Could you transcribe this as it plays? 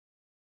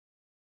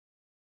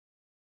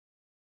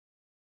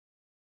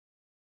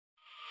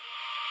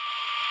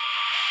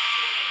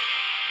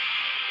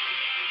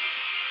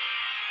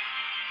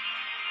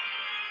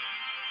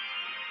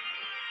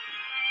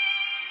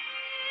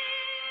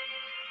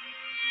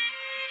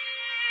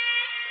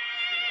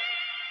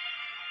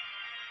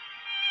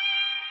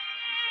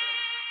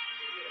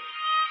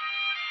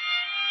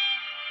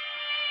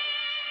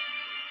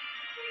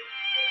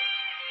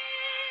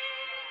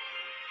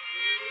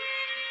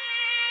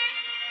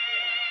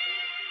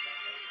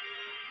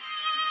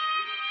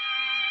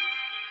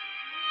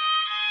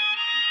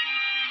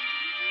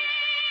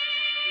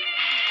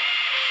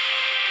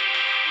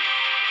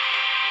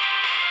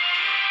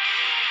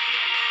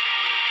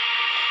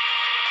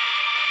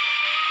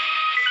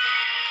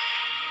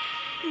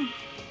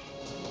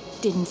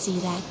Didn't see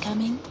that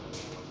coming?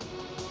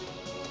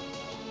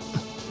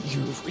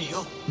 Your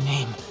real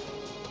name?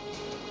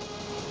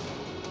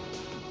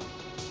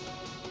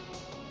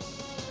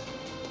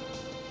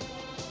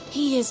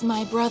 He is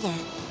my brother.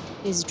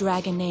 His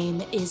dragon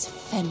name is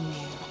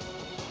Fenrir,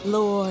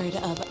 Lord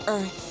of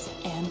Earth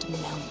and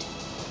Mountain.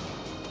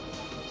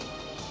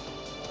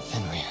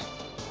 Fenrir.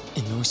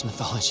 In Norse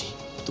mythology,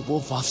 the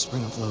wolf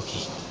offspring of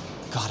Loki,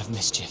 the god of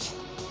mischief,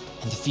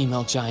 and the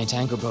female giant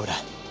Angerboda.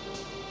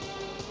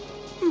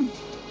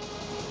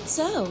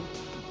 So,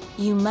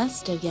 you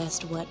must have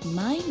guessed what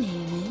my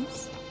name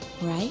is,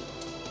 right?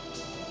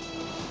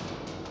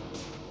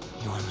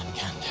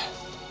 Jormungandr.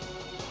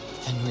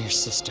 Fenrir's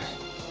sister.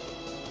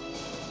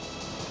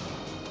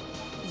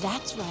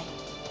 That's right.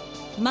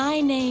 My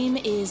name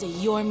is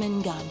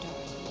Jormungandr.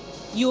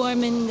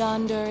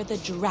 Jormungandr the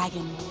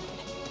Dragon Lord.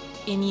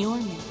 In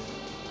Jormung,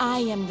 I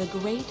am the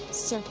great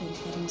serpent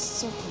that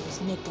encircles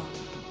Midgard.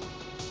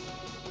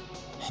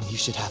 And you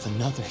should have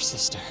another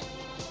sister,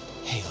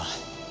 Hela.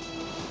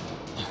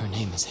 Her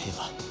name is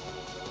Hela.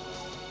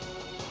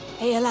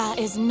 Hela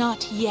is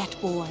not yet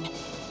born,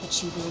 but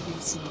she will be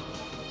soon.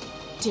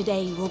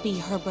 Today will be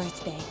her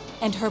birthday,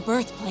 and her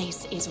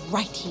birthplace is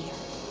right here.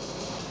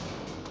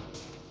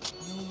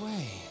 No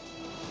way.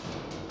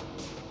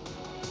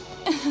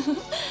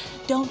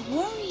 Don't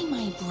worry,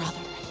 my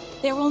brother.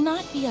 There will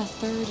not be a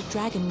third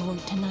Dragon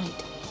Lord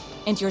tonight.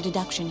 And your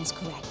deduction is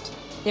correct.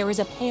 There is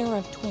a pair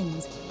of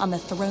twins on the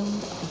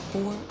thrones of the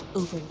 4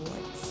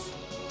 overlords.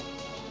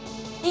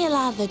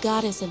 Hela, the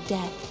goddess of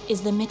death,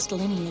 is the mixed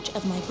lineage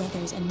of my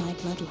brothers and my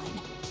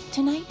bloodline.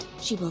 Tonight,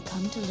 she will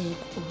come to live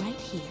right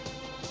here.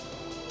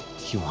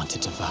 You want to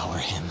devour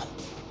him?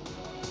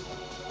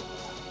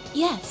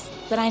 Yes,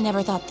 but I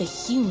never thought the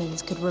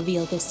humans could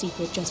reveal this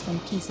secret just from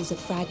pieces of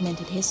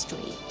fragmented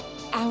history.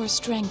 Our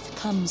strength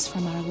comes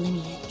from our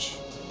lineage.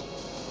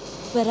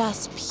 But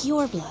us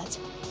purebloods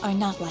are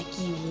not like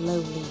you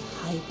lowly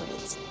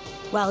hybrids.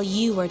 While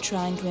you are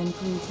trying to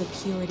improve the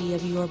purity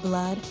of your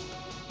blood,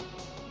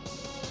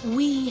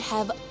 we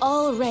have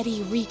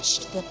already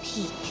reached the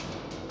peak.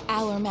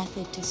 Our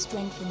method to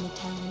strengthen the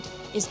talent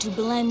is to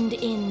blend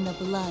in the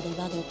blood of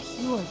other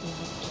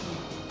pureblood kin.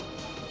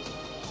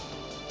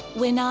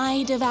 When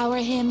I devour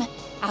him,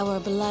 our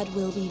blood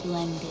will be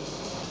blended,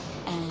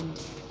 and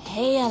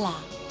Hela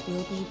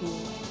will be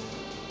born.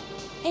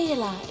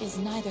 Hela is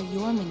neither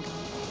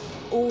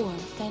Jormungandr or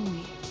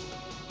Fenrir.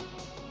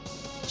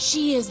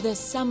 She is the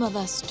sum of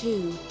us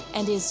two,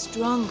 and is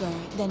stronger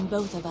than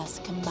both of us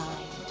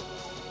combined.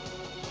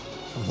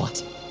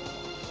 What?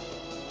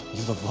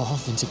 You've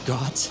evolved into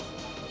gods?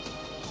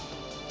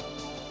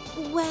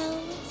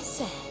 Well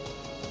said.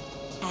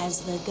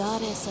 As the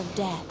goddess of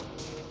death,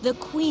 the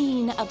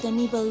queen of the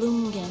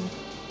Nibelungen,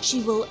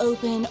 she will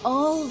open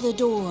all the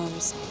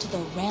doors to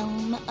the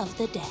realm of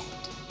the dead.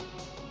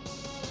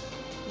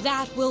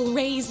 That will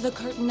raise the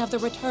curtain of the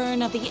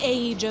return of the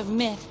age of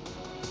myth.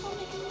 How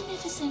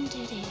magnificent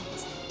it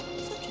is.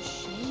 Such a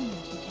shame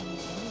that you cannot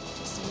live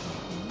to see that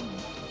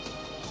moment.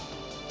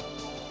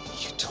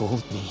 You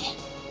told me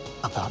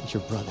about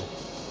your brother.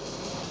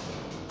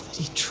 That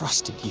he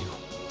trusted you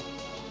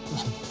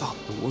and thought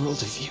the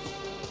world of you.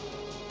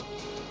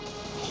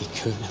 He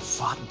could have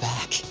fought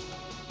back.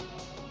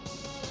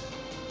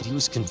 But he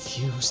was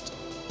confused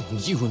when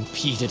you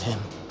impeded him.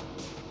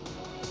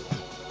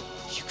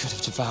 You could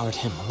have devoured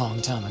him a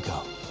long time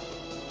ago.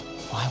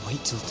 Why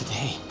wait till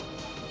today?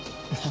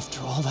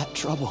 After all that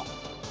trouble.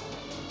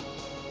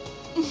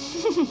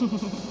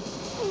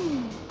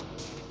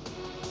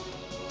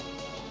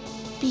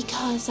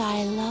 Because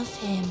I love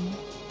him.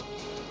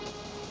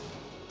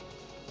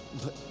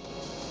 But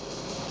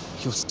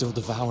you'll still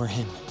devour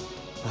him,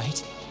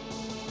 right?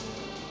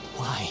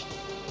 Why?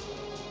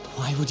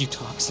 Why would you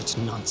talk such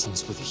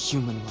nonsense with a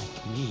human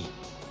like me?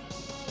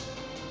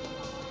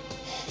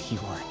 You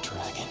are a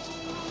dragon.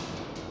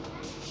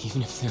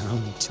 Even if there are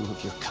only 2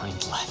 of your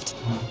kind left,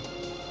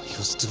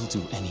 you'll still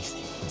do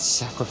anything and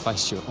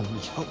sacrifice your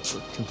only hope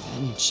for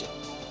companionship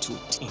to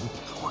obtain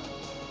power.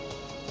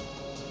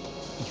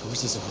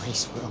 Yours is a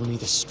race where only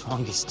the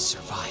strongest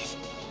survive.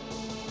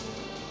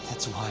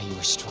 That's why you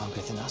are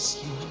stronger than us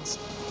humans.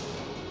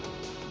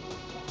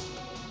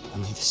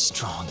 Only the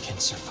strong can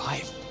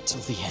survive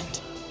till the end.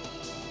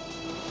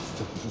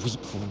 The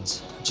weak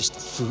ones are just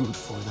food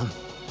for them.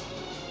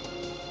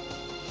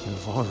 You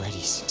have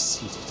already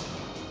succeeded.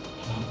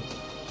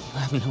 You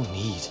have no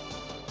need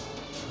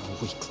for a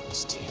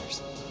weakling's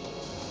tears.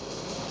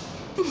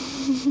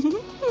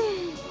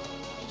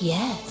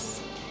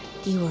 Yes,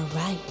 you are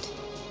right.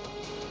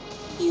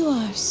 You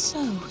are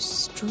so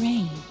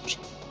strange.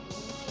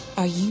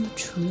 Are you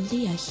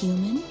truly a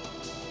human?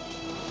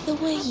 The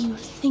way you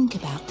think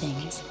about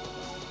things.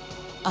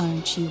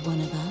 Aren't you one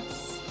of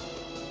us?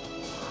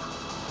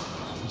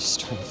 I'm just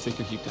trying to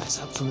figure you guys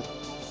out from a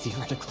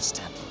theoretical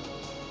standpoint.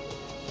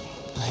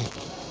 I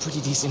have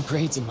pretty decent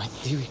grades in my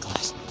theory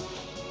class.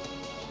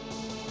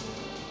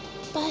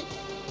 But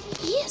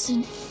he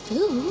isn't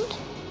food.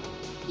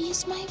 He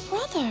is my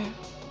brother.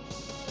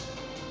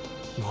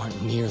 You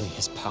aren't nearly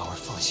as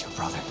powerful as your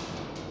brother.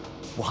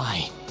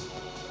 Why?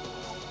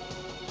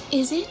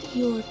 Is it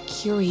your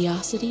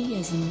curiosity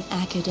as an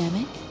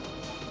academic?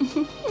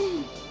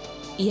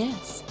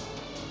 Yes,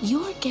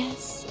 your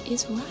guess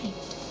is right.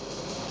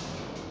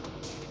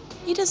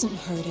 It doesn't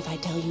hurt if I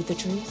tell you the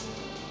truth.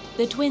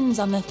 The twins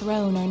on the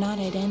throne are not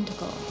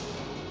identical.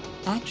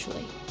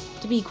 Actually,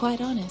 to be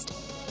quite honest,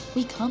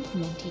 we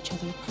complement each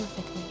other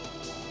perfectly.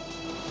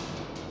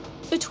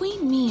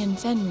 Between me and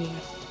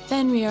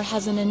Fenrir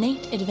has an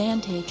innate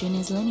advantage in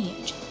his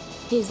lineage.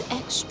 His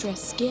extra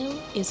skill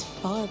is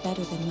far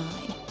better than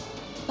mine,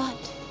 but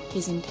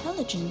his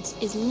intelligence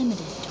is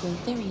limited to a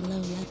very low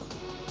level.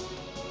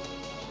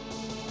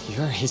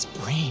 You're his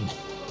brain.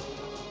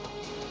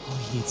 All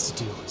he needs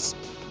to do is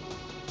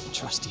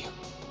trust you.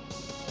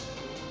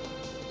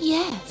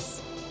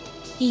 Yes,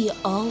 he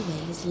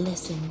always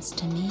listens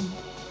to me.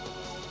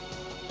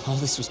 All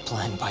this was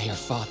planned by your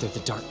father, the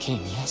Dark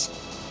King, yes?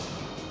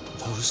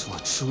 Those who are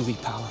truly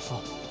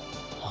powerful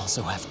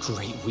also have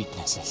great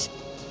weaknesses.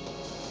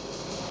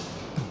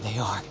 They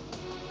are,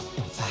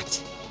 in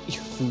fact,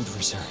 your food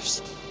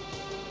reserves.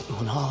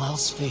 When all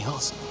else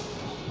fails,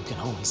 you can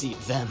always eat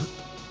them.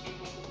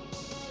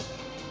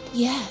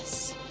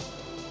 Yes,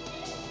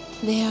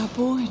 they are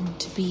born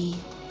to be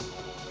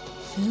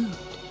food.